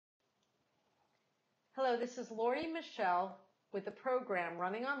Hello, this is Lori Michelle with the program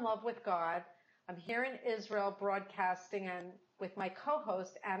Running on Love with God. I'm here in Israel broadcasting and with my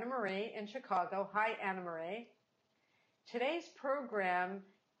co-host Anna Marie in Chicago. Hi, Anna Marie. Today's program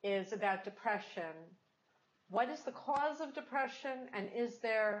is about depression. What is the cause of depression and is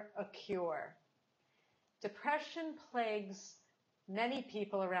there a cure? Depression plagues many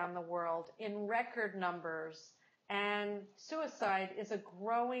people around the world in record numbers, and suicide is a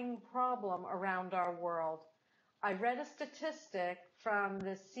growing problem around our world. I read a statistic from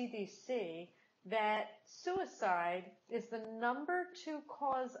the CDC that suicide is the number 2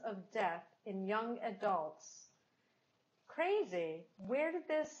 cause of death in young adults. Crazy. Where did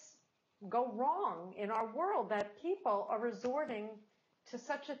this go wrong in our world that people are resorting to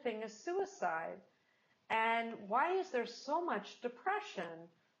such a thing as suicide? And why is there so much depression?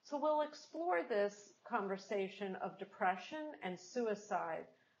 So we'll explore this conversation of depression and suicide,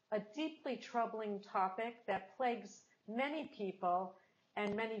 a deeply troubling topic that plagues many people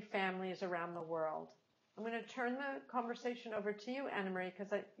and many families around the world. I'm going to turn the conversation over to you, Anna Marie,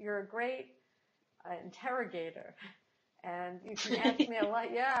 because you're a great interrogator. And you can ask me a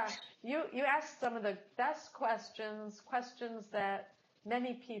lot. Yeah, you ask some of the best questions that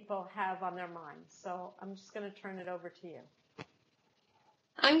many people have on their minds. So I'm just going to turn it over to you.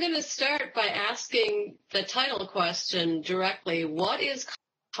 I'm going to start by asking the title question directly. What is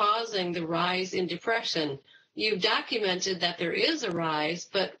causing the rise in depression? You've documented that there is a rise,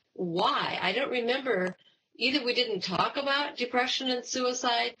 but why? I don't remember. Either we didn't talk about depression and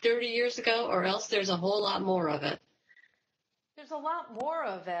suicide 30 years ago, or else there's a whole lot more of it. There's a lot more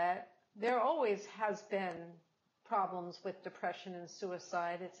of it. There always has been problems with depression and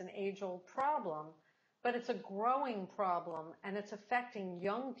suicide. It's an age-old problem, but it's a growing problem, and it's affecting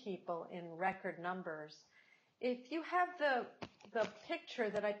young people in record numbers. If you have the picture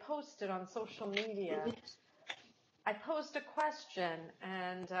that I posted on social media, I posed a question,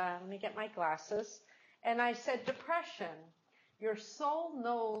 and let me get my glasses, and I said, depression, your soul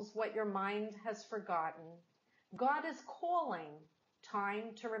knows what your mind has forgotten. God is calling,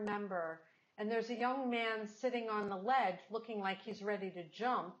 time to remember. And there's a young man sitting on the ledge looking like he's ready to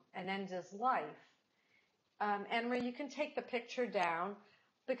jump and end his life. Anne-Marie, you can take the picture down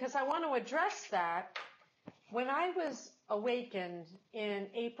because I want to address that. When I was awakened in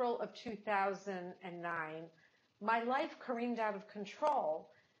April of 2009, my life careened out of control.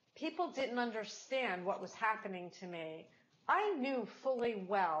 People didn't understand what was happening to me. I knew fully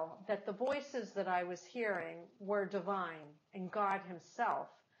well that the voices that I was hearing were divine and God himself.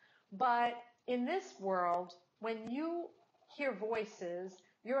 But in this world, when you hear voices,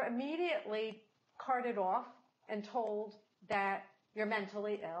 you're immediately carted off and told that you're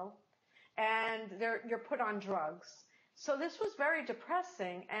mentally ill and you're put on drugs. So this was very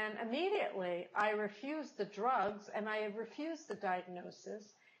depressing, and immediately I refused the drugs and I refused the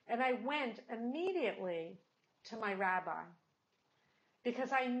diagnosis, and I went immediately to my rabbi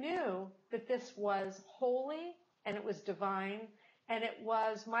because I knew that this was holy and it was divine and it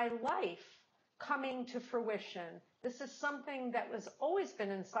was my life coming to fruition. This is something that was always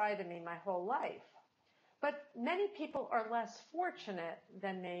been inside of me my whole life. But many people are less fortunate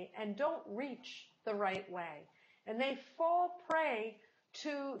than me and don't reach the right way. And they fall prey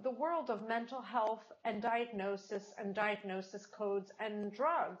to the world of mental health and diagnosis codes and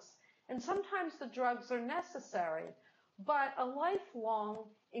drugs. And sometimes the drugs are necessary, but a lifelong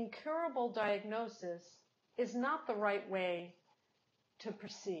incurable diagnosis is not the right way to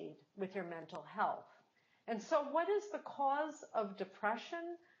proceed with your mental health. And so what is the cause of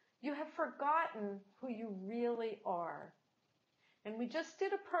depression? You have forgotten who you really are. And we just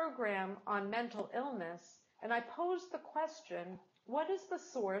did a program on mental illness, and I posed the question, what is the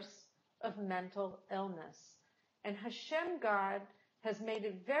source of mental illness? And Hashem God has made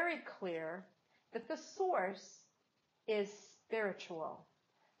it very clear that the source is spiritual.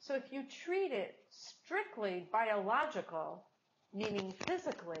 So if you treat it strictly biological, meaning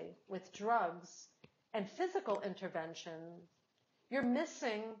physically with drugs and physical interventions, you're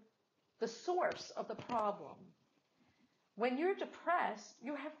missing the source of the problem. When you're depressed,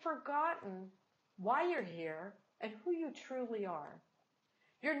 you have forgotten why you're here and who you truly are.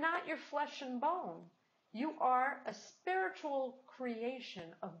 You're not your flesh and bone. You are a spiritual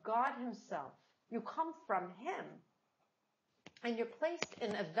creation of God himself. You come from him. And you're placed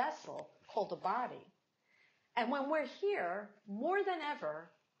in a vessel called a body. And when we're here, more than ever,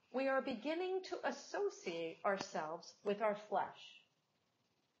 we are beginning to associate ourselves with our flesh.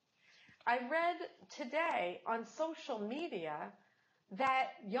 I read today on social media that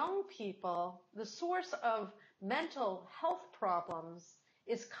young people, the source of mental health problems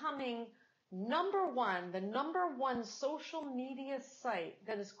is coming the number one social media site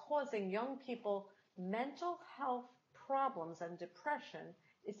that is causing young people mental health problems and depression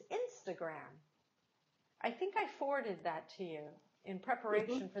is Instagram. I think I forwarded that to you in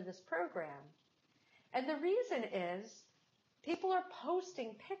preparation for this program. And the reason is people are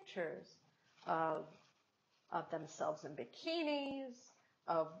posting pictures of themselves in bikinis,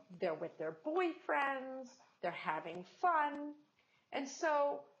 they're with their boyfriends, they're having fun. And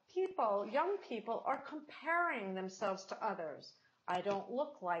so young people are comparing themselves to others. I don't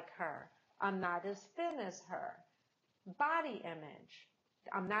look like her. I'm not as thin as her. Body image.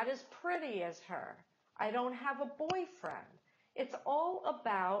 I'm not as pretty as her. I don't have a boyfriend. It's all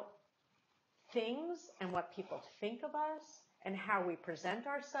about things and what people think of us and how we present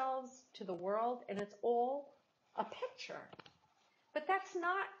ourselves to the world, and it's all a picture. But that's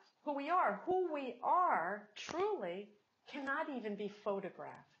not who we are. Who we are truly cannot even be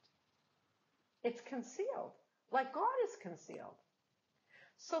photographed. It's concealed, like God is concealed.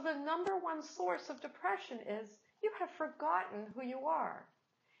 So the number one source of depression is you have forgotten who you are.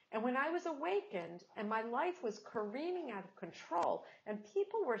 And when I was awakened and my life was careening out of control and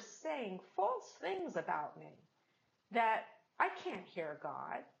people were saying false things about me, that I can't hear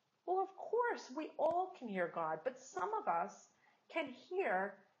God. Well, of course, we all can hear God, but some of us can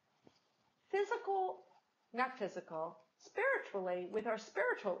hear spiritually, with our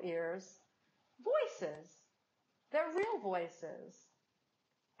spiritual ears, voices. They're real voices.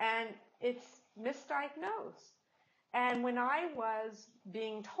 And it's misdiagnosed. And when I was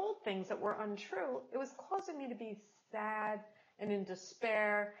being told things that were untrue, it was causing me to be sad and in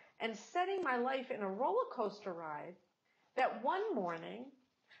despair and setting my life in a roller coaster ride that one morning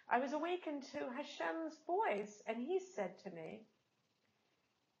I was awakened to Hashem's voice, and he said to me,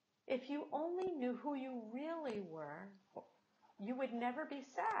 if you only knew who you really were, you would never be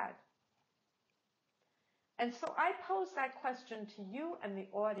sad. And so I pose that question to you and the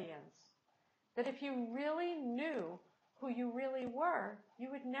audience, that if you really knew who you really were,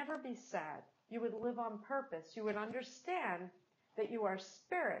 you would never be sad. You would live on purpose. You would understand that you are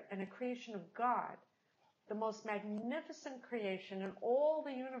spirit and a creation of God, the most magnificent creation in all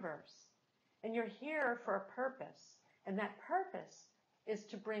the universe. And you're here for a purpose. And that purpose is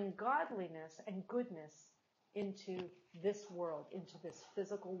to bring godliness and goodness into this world, into this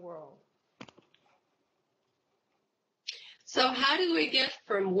physical world. So how do we get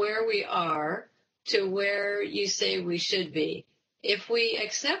from where we are to where you say we should be? If we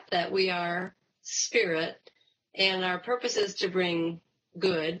accept that we are spirit and our purpose is to bring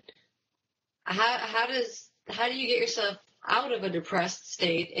good, how do you get yourself out of a depressed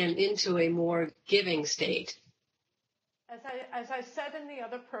state and into a more giving state? As I said in the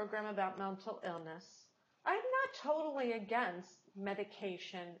other program about mental illness, I'm not totally against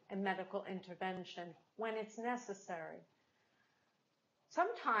medication and medical intervention when it's necessary.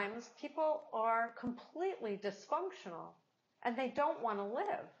 Sometimes people are completely dysfunctional and they don't want to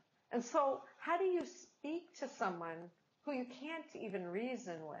live. And so how do you speak to someone who you can't even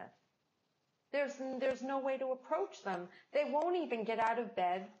reason with? There's no way to approach them. They won't even get out of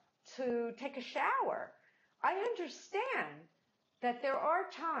bed to take a shower. I understand that there are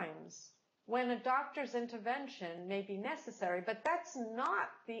times when a doctor's intervention may be necessary, but that's not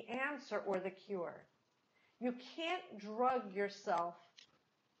the answer or the cure. You can't drug yourself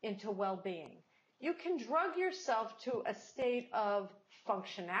into well-being. You can drug yourself to a state of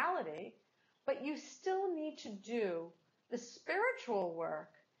functionality, but you still need to do the spiritual work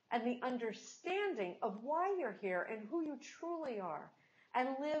and the understanding of why you're here and who you truly are, and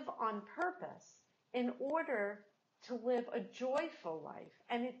live on purpose in order to live a joyful life.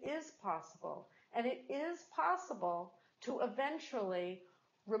 And it is possible. And it is possible to eventually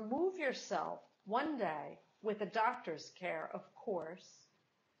remove yourself one day, with a doctor's care, of course,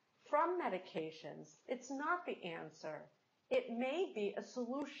 from medications. It's not the answer. It may be a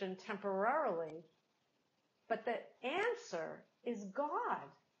solution temporarily, but the answer is God.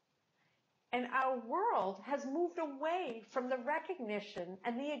 And our world has moved away from the recognition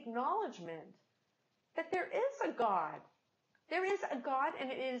and the acknowledgement that there is a God. There is a God,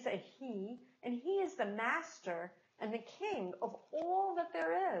 and it is a He, and He is the master and the king of all that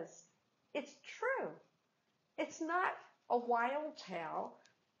there is. It's true. It's not a wild tale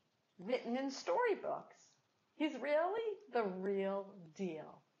written in storybooks. He's really the real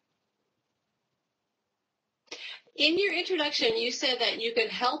deal. In your introduction, you said that you could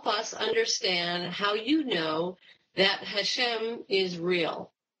help us understand how you know that Hashem is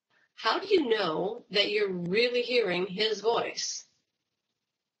real. How do you know that you're really hearing His voice?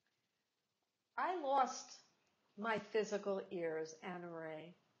 I lost my physical ears, Anna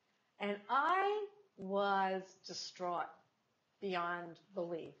Ray, and I was distraught beyond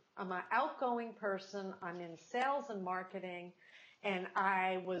belief. I'm an outgoing person. I'm in sales and marketing, and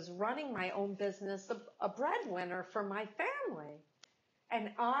I was running my own business, a breadwinner for my family. And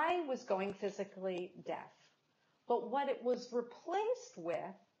I was going physically deaf. But what it was replaced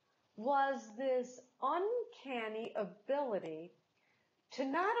with was this uncanny ability to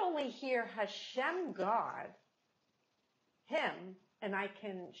not only hear Hashem God, Him, and I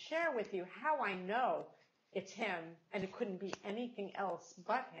can share with you how I know it's Him, and it couldn't be anything else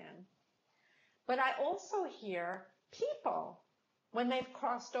but Him, but I also hear people when they've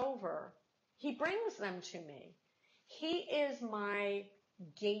crossed over. He brings them to me. He is my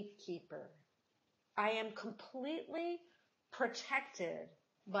gatekeeper. I am completely protected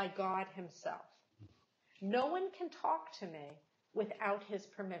by God Himself. No one can talk to me without His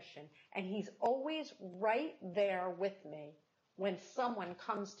permission, and He's always right there with me when someone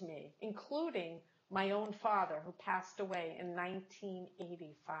comes to me, including my own father who passed away in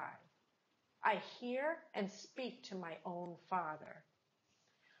 1985. I hear and speak to my own father.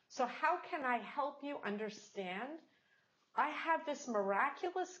 So how can I help you understand? I have this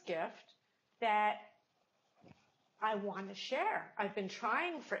miraculous gift that I want to share. I've been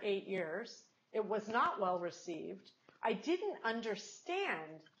trying for 8 years. It was not well received. I didn't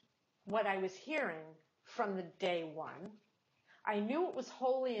understand what I was hearing from the day one. I knew it was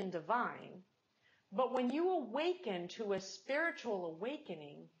holy and divine. But when you awaken to a spiritual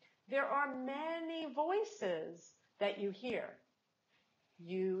awakening, there are many voices that you hear.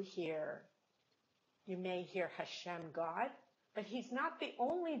 You may hear Hashem God, but He's not the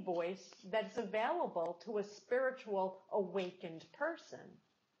only voice that's available to a spiritual awakened person.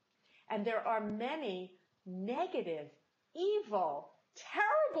 And there are many negative, evil,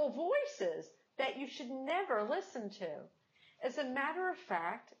 terrible voices that you should never listen to. As a matter of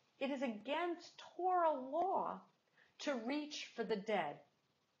fact, it is against Torah law to reach for the dead.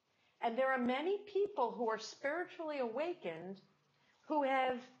 And there are many people who are spiritually awakened who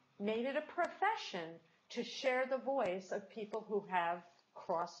have made it a profession to share the voice of people who have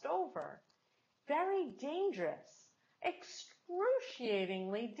crossed over. Very dangerous,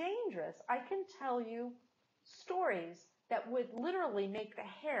 excruciatingly dangerous. I can tell you stories that would literally make the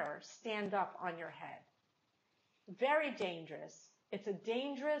hair stand up on your head. Very dangerous. It's a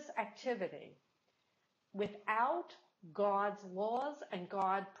dangerous activity. Without God's laws and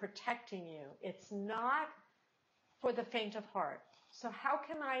God protecting you, it's not for the faint of heart. So how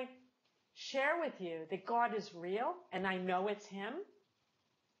can I share with you that God is real and I know it's Him?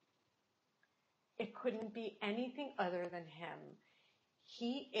 It couldn't be anything other than Him.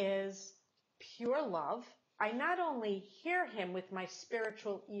 He is pure love. I not only hear Him with my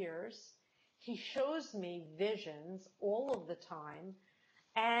spiritual ears, He shows me visions all of the time.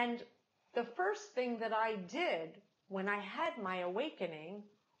 And the first thing that I did when I had my awakening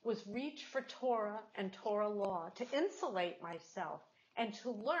was reach for Torah and Torah law to insulate myself and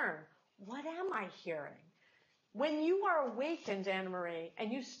to learn, what am I hearing? When you are awakened, Anna Marie,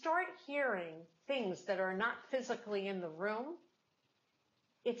 and you start hearing things that are not physically in the room,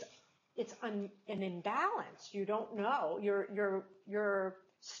 it's an imbalance. You don't know. You're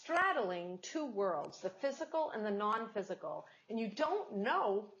straddling two worlds, the physical and the non-physical, and you don't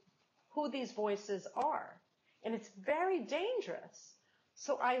know who these voices are. And it's very dangerous.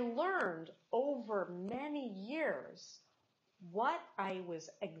 So I learned over many years what I was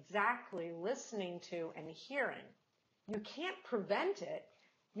exactly listening to and hearing. You can't prevent it.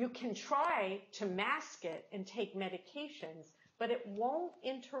 You can try to mask it and take medications, but it won't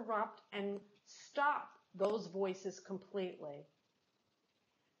interrupt and stop those voices completely.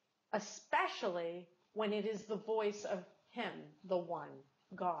 Especially when it is the voice of Him, the One,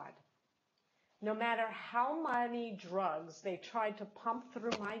 God. No matter how many drugs they tried to pump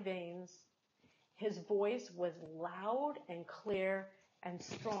through my veins, His voice was loud and clear and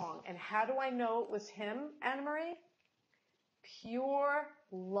strong. And how do I know it was Him, Anna Marie? Pure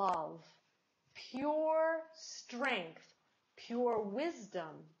love, pure strength, pure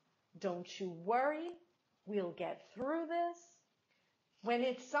wisdom. Don't you worry, we'll get through this. When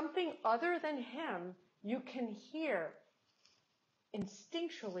it's something other than Him, you can hear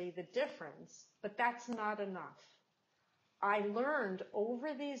instinctually the difference, but that's not enough. I learned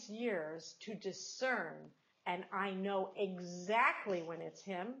over these years to discern, and I know exactly when it's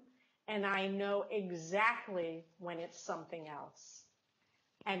Him, and I know exactly when it's something else.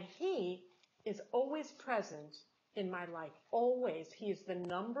 And He is always present in my life, always. He is the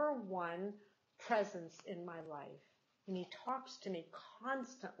number one presence in my life, and He talks to me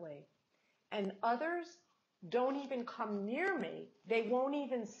constantly. And others don't even come near me. They won't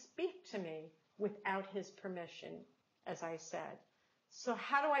even speak to me without his permission, as I said. So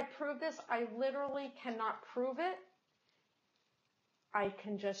how do I prove this? I literally cannot prove it. I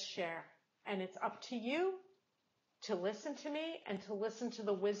can just share. And it's up to you to listen to me and to listen to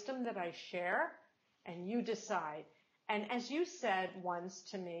the wisdom that I share, and you decide. And as you said once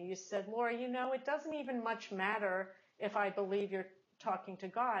to me, you said, Laura, it doesn't even much matter if I believe you're talking to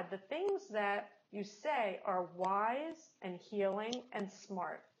God. The things that you say are wise and healing and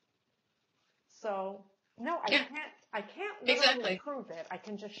smart. So, no, I can't literally prove it. I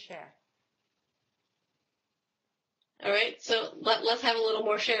can just share. All right, so let's have a little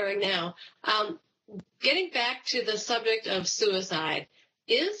more sharing now. Getting back to the subject of suicide,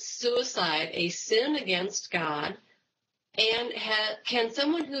 is suicide a sin against God? And can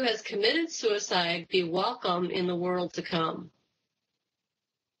someone who has committed suicide be welcome in the world to come?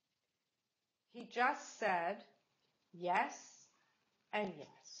 He just said yes and yes.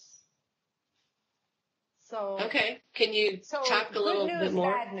 So okay, can you talk a little bit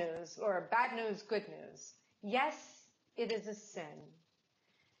more? Bad news, or bad news, good news. Yes, it is a sin.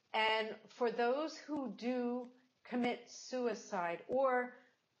 And for those who do commit suicide, or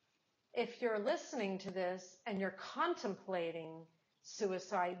if you're listening to this and you're contemplating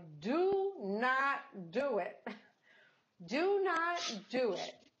suicide, do not do it. Do not do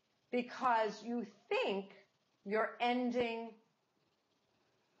it because you think you're ending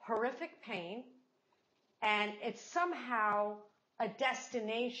horrific pain and it's somehow a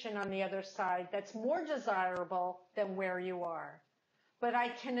destination on the other side that's more desirable than where you are. But I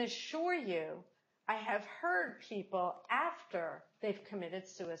can assure you, I have heard people after they've committed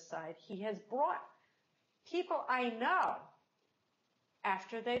suicide. He has brought people I know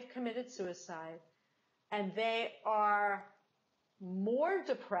after they've committed suicide, and they are more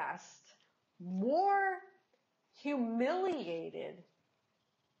depressed, more humiliated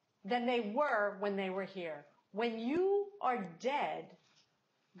than they were when they were here. When you are dead,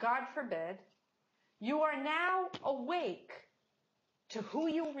 God forbid, you are now awake to who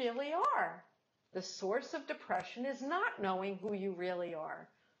you really are. The source of depression is not knowing who you really are.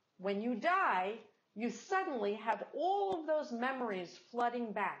 When you die, you suddenly have all of those memories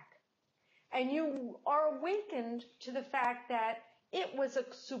flooding back. And you are awakened to the fact that it was a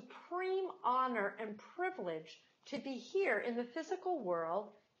supreme honor and privilege to be here in the physical world,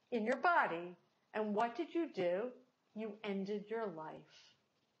 in your body. And what did you do? You ended your life.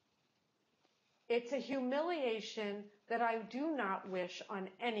 It's a humiliation that I do not wish on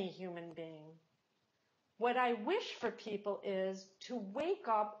any human being. What I wish for people is to wake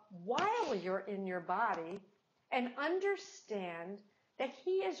up while you're in your body and understand that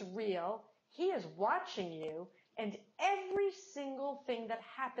He is real, He is watching you, and every single thing that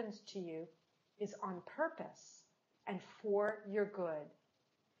happens to you is on purpose and for your good.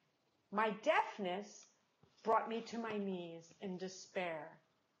 My deafness brought me to my knees in despair.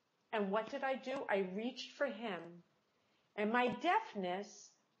 And what did I do? I reached for Him. And my deafness,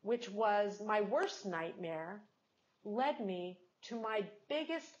 which was my worst nightmare, led me to my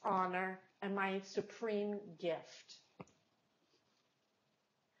biggest honor and my supreme gift.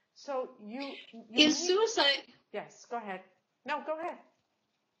 So is suicide? Yes, go ahead. No, go ahead.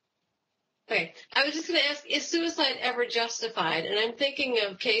 Okay, I was just going to ask, is suicide ever justified? And I'm thinking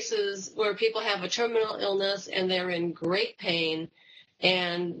of cases where people have a terminal illness and they're in great pain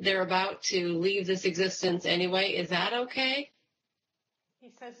and they're about to leave this existence anyway. Is that okay?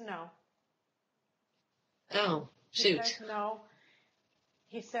 He says no. Oh, shoot. He says no.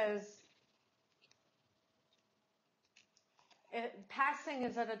 He says passing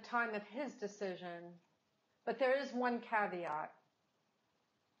is at a time of his decision, but there is one caveat.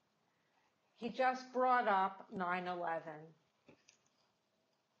 He just brought up 9/11.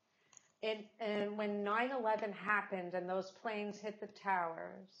 And when 9/11 happened and those planes hit the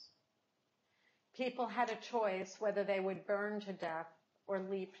towers, people had a choice whether they would burn to death or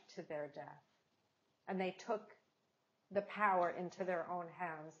leap to their death. And they took the power into their own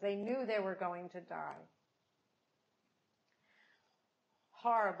hands. They knew they were going to die.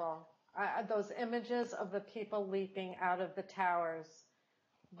 Horrible. Those images of the people leaping out of the towers.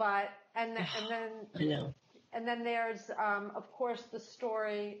 And then there's, of course,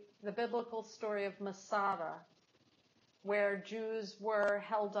 the biblical story of Masada, where Jews were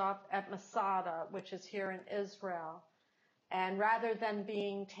held up at Masada, which is here in Israel. And rather than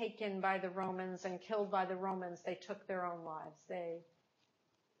being taken by the Romans and killed by the Romans, they took their own lives. They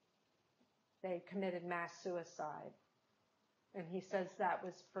committed mass suicide. And he says that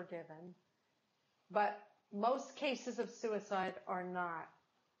was forgiven. But most cases of suicide are not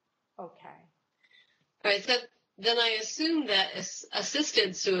okay. All right, so then I assume that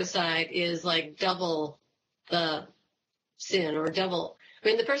assisted suicide is like double the sin or double. I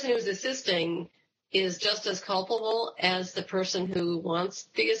mean, the person who's assisting is just as culpable as the person who wants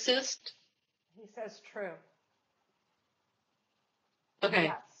the assist. He says true. Okay.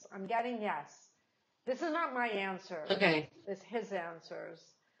 Yes, I'm getting yes. This is not my answer. Okay. It's his answers.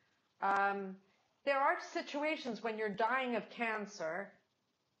 There are situations when you're dying of cancer,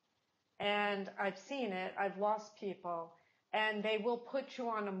 and I've seen it, I've lost people, and they will put you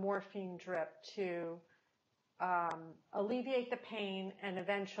on a morphine drip to alleviate the pain, and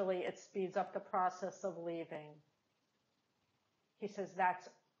eventually it speeds up the process of leaving. He says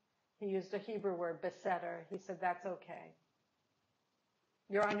he used a Hebrew word, besetter. He said, that's okay.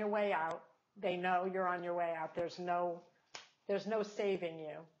 You're on your way out. They know you're on your way out. There's no saving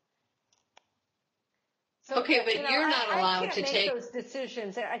you. So, okay, but you're not allowed to take. I can't make those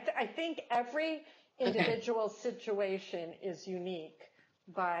decisions. I think every individual situation is unique,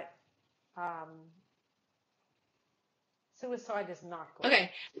 but suicide is not good.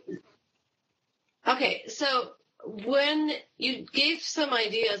 Okay. Okay, so when you gave some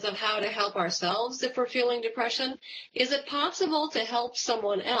ideas of how to help ourselves if we're feeling depression, is it possible to help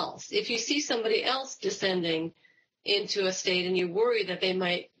someone else? If you see somebody else descending into a state and you worry that they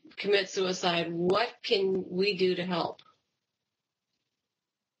might commit suicide, what can we do to help?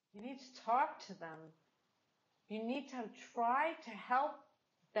 You need to talk to them. You need to try to help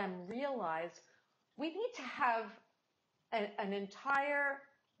them realize we need to have an entire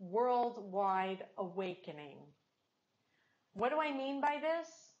worldwide awakening. What do I mean by this?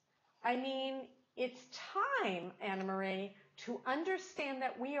 I mean, it's time, Anna Marie, to understand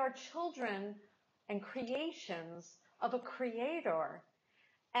that we are children and creations of a creator.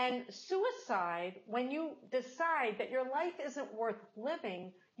 And suicide, when you decide that your life isn't worth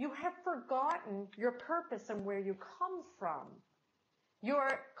living, you have forgotten your purpose and where you come from.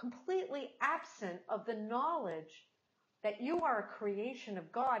 You're completely absent of the knowledge that you are a creation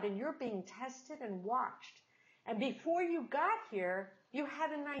of God and you're being tested and watched. And before you got here, you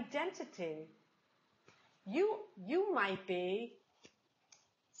had an identity. You might be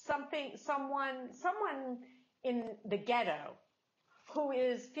someone in the ghetto who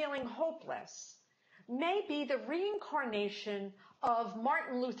is feeling hopeless, may be the reincarnation of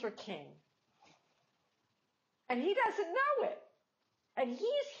Martin Luther King. And he doesn't know it. And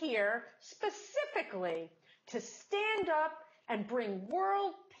he's here specifically to stand up and bring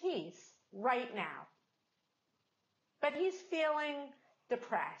world peace right now. But he's feeling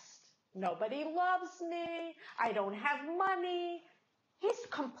depressed. Nobody loves me. I don't have money. He's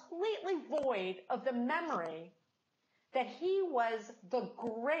completely void of the memory that he was the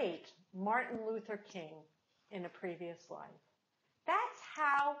great Martin Luther King in a previous life. That's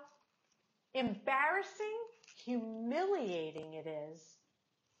how embarrassing, humiliating it is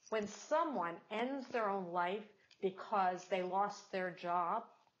when someone ends their own life because they lost their job,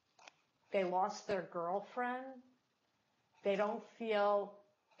 they lost their girlfriend, they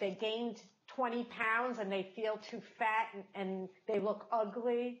gained 20 pounds and they feel too fat and they look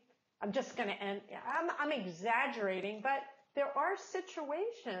ugly. I'm just going to end. I'm exaggerating, but there are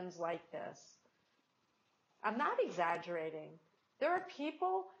situations like this. I'm not exaggerating. There are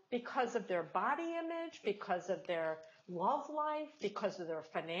people, because of their body image, because of their love life, because of their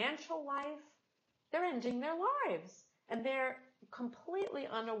financial life, they're ending their lives. And they're completely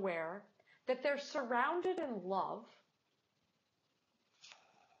unaware that they're surrounded in love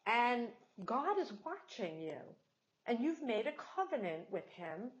and God is watching you. And you've made a covenant with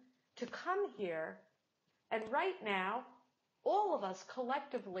Him to come here. And right now, all of us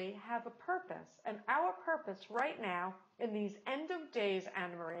collectively have a purpose. And our purpose right now, in these end of days,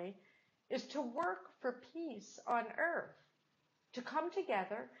 Anna Marie, is to work for peace on earth. To come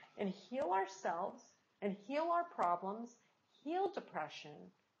together and heal ourselves and heal our problems, heal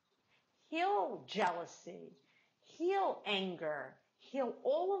depression, heal jealousy, heal anger, heal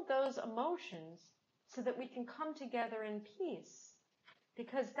all of those emotions so that we can come together in peace.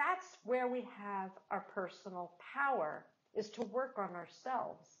 Because that's where we have our personal power, is to work on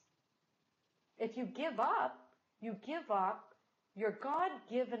ourselves. If you give up your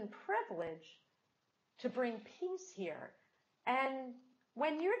God-given privilege to bring peace here. And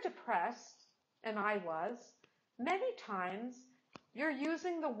when you're depressed, and I was, many times you're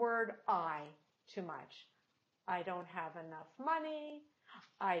using the word I too much. I don't have enough money.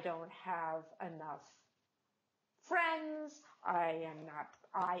 I don't have enough friends. I am not,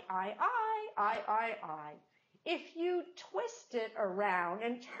 I. If you twist it around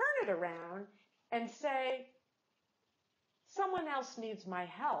and turn it around and say, someone else needs my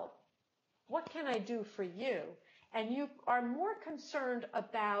help, What can I do for you? And you are more concerned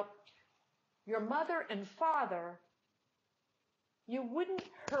about your mother and father, you wouldn't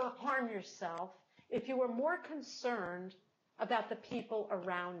harm yourself if you were more concerned about the people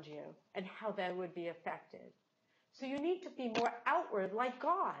around you and how they would be affected. So you need to be more outward like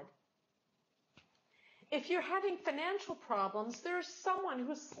God. If you're having financial problems, there's someone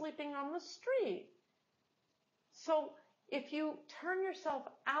who's sleeping on the street. So if you turn yourself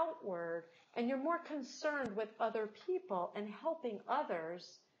outward and you're more concerned with other people and helping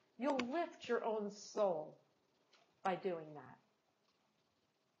others, you'll lift your own soul by doing that.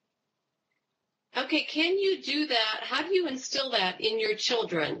 Okay, can you do that? How do you instill that in your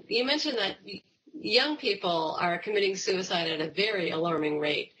children? You mentioned that young people are committing suicide at a very alarming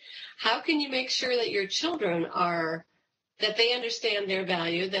rate. How can you make sure that your children that they understand their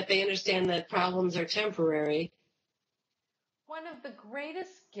value, that they understand that problems are temporary? One of the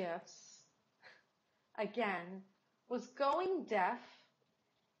greatest gifts, again, was going deaf,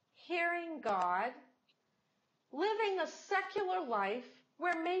 hearing God, living a secular life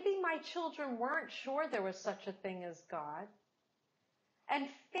where maybe my children weren't sure there was such a thing as God, and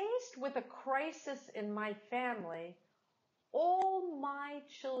faced with a crisis in my family, all my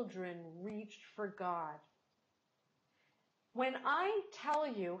children reached for God. When I tell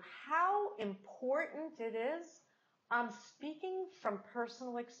you how important it is, I'm speaking from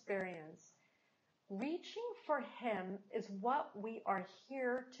personal experience. Reaching for Him is what we are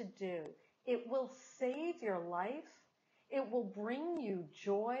here to do. It will save your life. It will bring you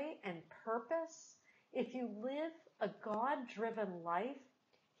joy and purpose. If you live a God-driven life,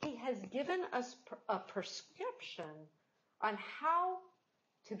 He has given us a prescription on how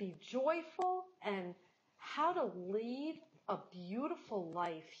to be joyful and how to lead a beautiful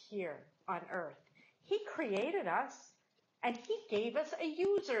life here on earth. He created us and He gave us a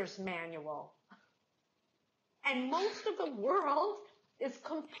user's manual. And most of the world is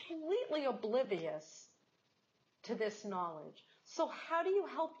completely oblivious to this knowledge. So how do you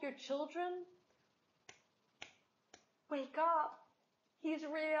help your children? Wake up. He's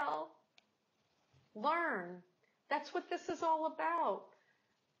real. Learn. That's what this is all about.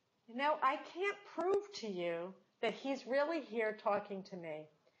 You know, I can't prove to you that He's really here talking to me.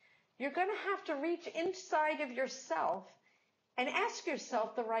 You're going to have to reach inside of yourself and ask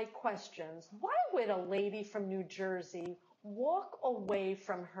yourself the right questions. Why would a lady from New Jersey walk away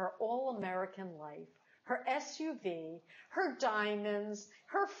from her all-American life, her SUV, her diamonds,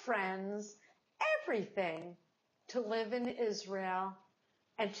 her friends, everything, to live in Israel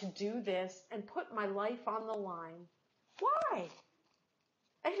and to do this and put my life on the line? Why?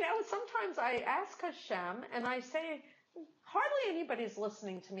 And, you know, sometimes I ask Hashem and I say, hardly anybody's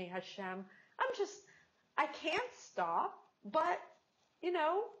listening to me, Hashem. I can't stop, but, you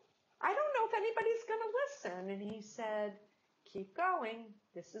know, I don't know if anybody's going to listen. And He said, keep going.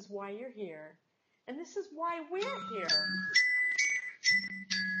 This is why you're here. And this is why we're here.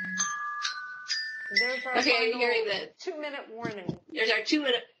 And there's our Okay, final hearing that 2-minute warning. There's our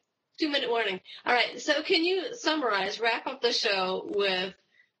two-minute warning. All right, so can you wrap up the show with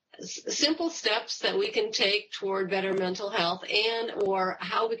simple steps that we can take toward better mental health or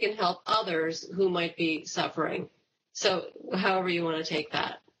how we can help others who might be suffering? So however you want to take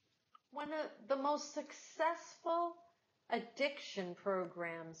that. One of the most successful addiction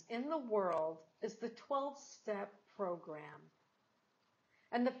programs in the world is the 12-step program.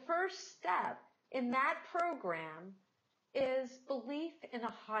 And the first step in that program is belief in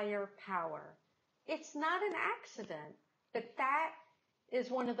a higher power. It's not an accident that is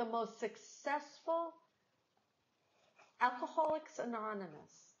one of the most successful Alcoholics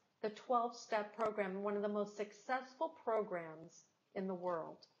Anonymous, the 12-step program, one of the most successful programs in the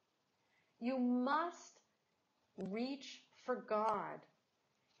world. You must reach for God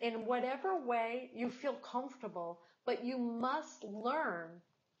in whatever way you feel comfortable, but you must learn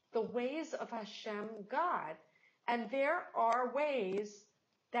the ways of Hashem, God. And there are ways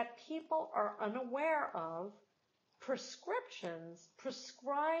that people are unaware of, prescriptions,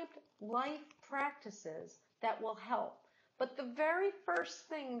 prescribed life practices that will help. But the very first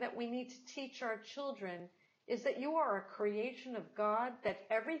thing that we need to teach our children is that you are a creation of God, that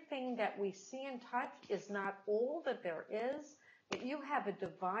everything that we see and touch is not all that there is, that you have a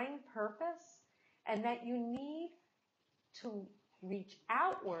divine purpose, and that you need to reach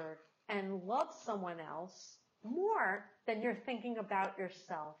outward and love someone else more than you're thinking about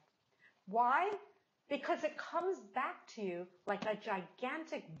yourself. Why? Because it comes back to you like a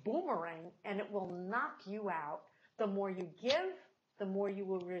gigantic boomerang, and it will knock you out. The more you give, the more you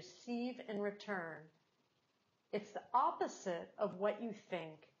will receive in return. It's the opposite of what you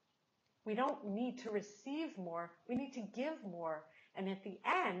think. We don't need to receive more. We need to give more. And at the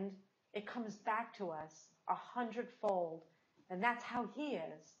end, it comes back to us 100-fold. And that's how he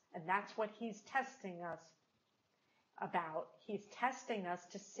is. And that's what he's testing us about. He's testing us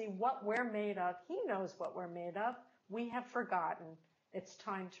to see what we're made of. He knows what we're made of. We have forgotten. It's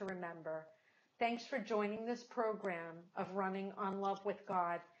time to remember. Thanks for joining this program of Running on Love with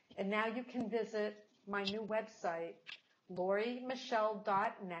God. And now you can visit my new website,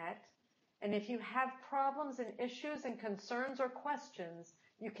 LoriMichelle.net. And if you have problems and issues and concerns or questions,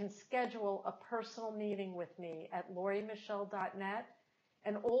 you can schedule a personal meeting with me at LoriMichelle.net.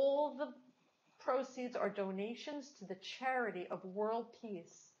 And all the proceeds are donations to the charity of world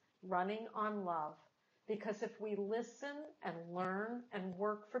peace, Running on Love. Because if we listen and learn and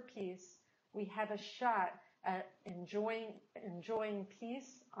work for peace, we have a shot at enjoying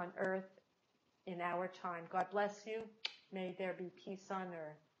peace on earth in our time. God bless you. May there be peace on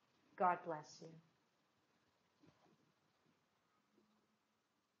earth. God bless you.